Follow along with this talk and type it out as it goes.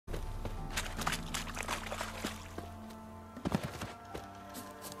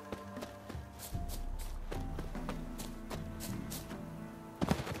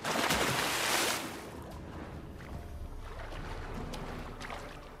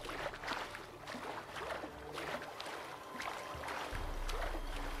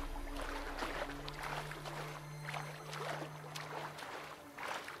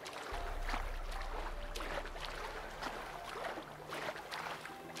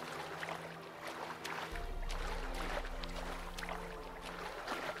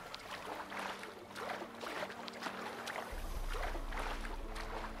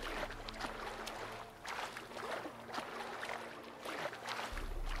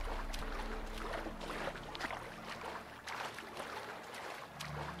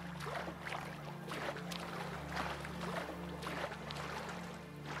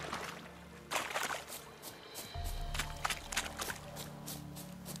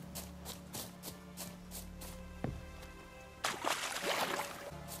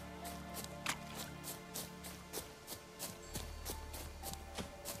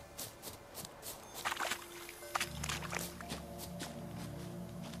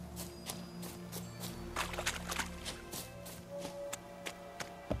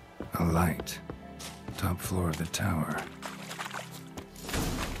light. Top floor of the tower.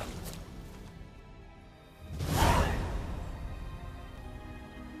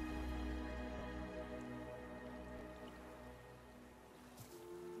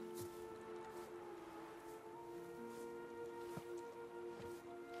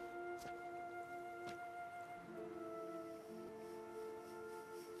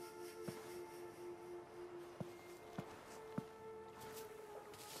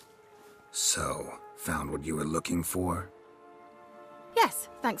 So, found what you were looking for? Yes,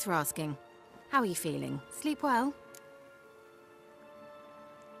 thanks for asking. How are you feeling? Sleep well?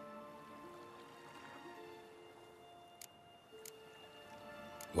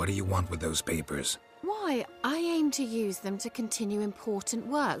 What do you want with those papers? Why, I aim to use them to continue important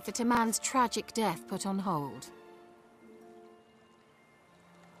work that a man's tragic death put on hold.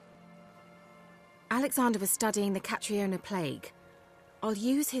 Alexander was studying the Catriona plague. I'll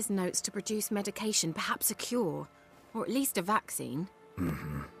use his notes to produce medication, perhaps a cure, or at least a vaccine.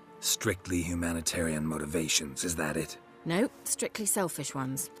 Mm-hmm. Strictly humanitarian motivations, is that it? No, strictly selfish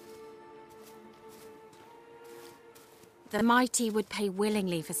ones. The mighty would pay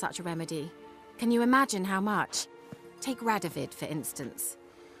willingly for such a remedy. Can you imagine how much? Take Radovid, for instance.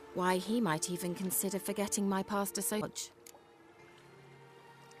 Why, he might even consider forgetting my past association.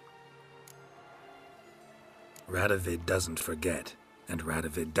 Radovid doesn't forget. And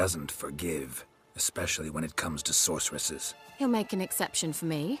Radovid doesn't forgive, especially when it comes to sorceresses. He'll make an exception for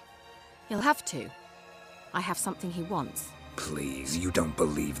me. He'll have to. I have something he wants. Please, you don't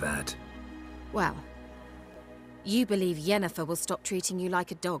believe that. Well, you believe Yennefer will stop treating you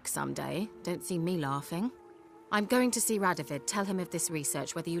like a dog someday. Don't see me laughing. I'm going to see Radovid, tell him of this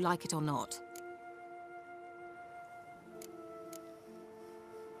research, whether you like it or not.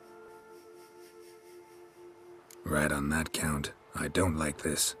 Right on that count. I don't like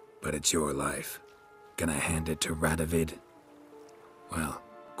this, but it's your life. Gonna hand it to Radovid? Well,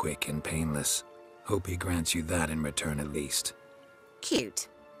 quick and painless. Hope he grants you that in return at least. Cute.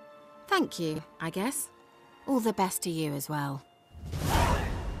 Thank you, I guess. All the best to you as well.